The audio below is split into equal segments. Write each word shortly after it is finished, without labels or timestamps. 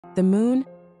The moon,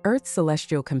 Earth's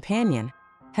celestial companion,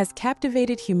 has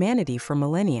captivated humanity for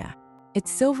millennia.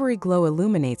 Its silvery glow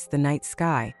illuminates the night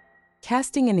sky,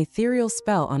 casting an ethereal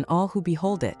spell on all who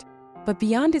behold it. But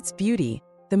beyond its beauty,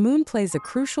 the moon plays a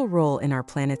crucial role in our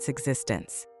planet's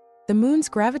existence. The moon's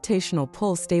gravitational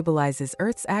pull stabilizes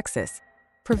Earth's axis,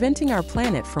 preventing our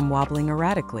planet from wobbling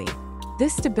erratically.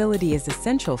 This stability is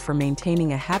essential for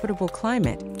maintaining a habitable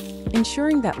climate,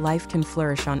 ensuring that life can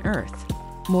flourish on Earth.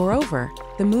 Moreover,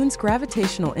 the moon's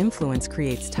gravitational influence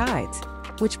creates tides,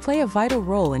 which play a vital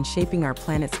role in shaping our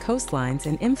planet's coastlines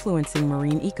and influencing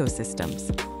marine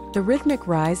ecosystems. The rhythmic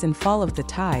rise and fall of the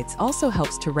tides also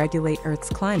helps to regulate Earth's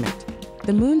climate.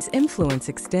 The moon's influence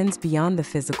extends beyond the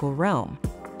physical realm.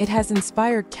 It has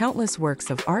inspired countless works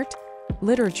of art,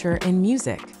 literature, and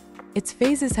music. Its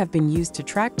phases have been used to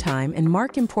track time and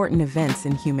mark important events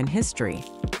in human history.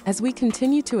 As we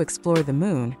continue to explore the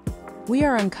moon, we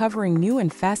are uncovering new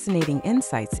and fascinating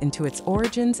insights into its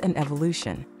origins and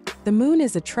evolution. The moon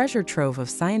is a treasure trove of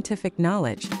scientific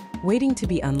knowledge, waiting to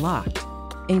be unlocked.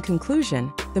 In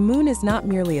conclusion, the moon is not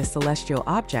merely a celestial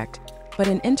object, but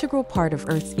an integral part of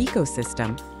Earth's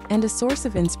ecosystem and a source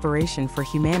of inspiration for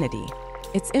humanity.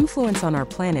 Its influence on our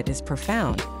planet is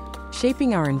profound,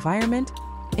 shaping our environment,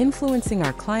 influencing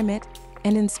our climate,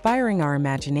 and inspiring our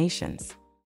imaginations.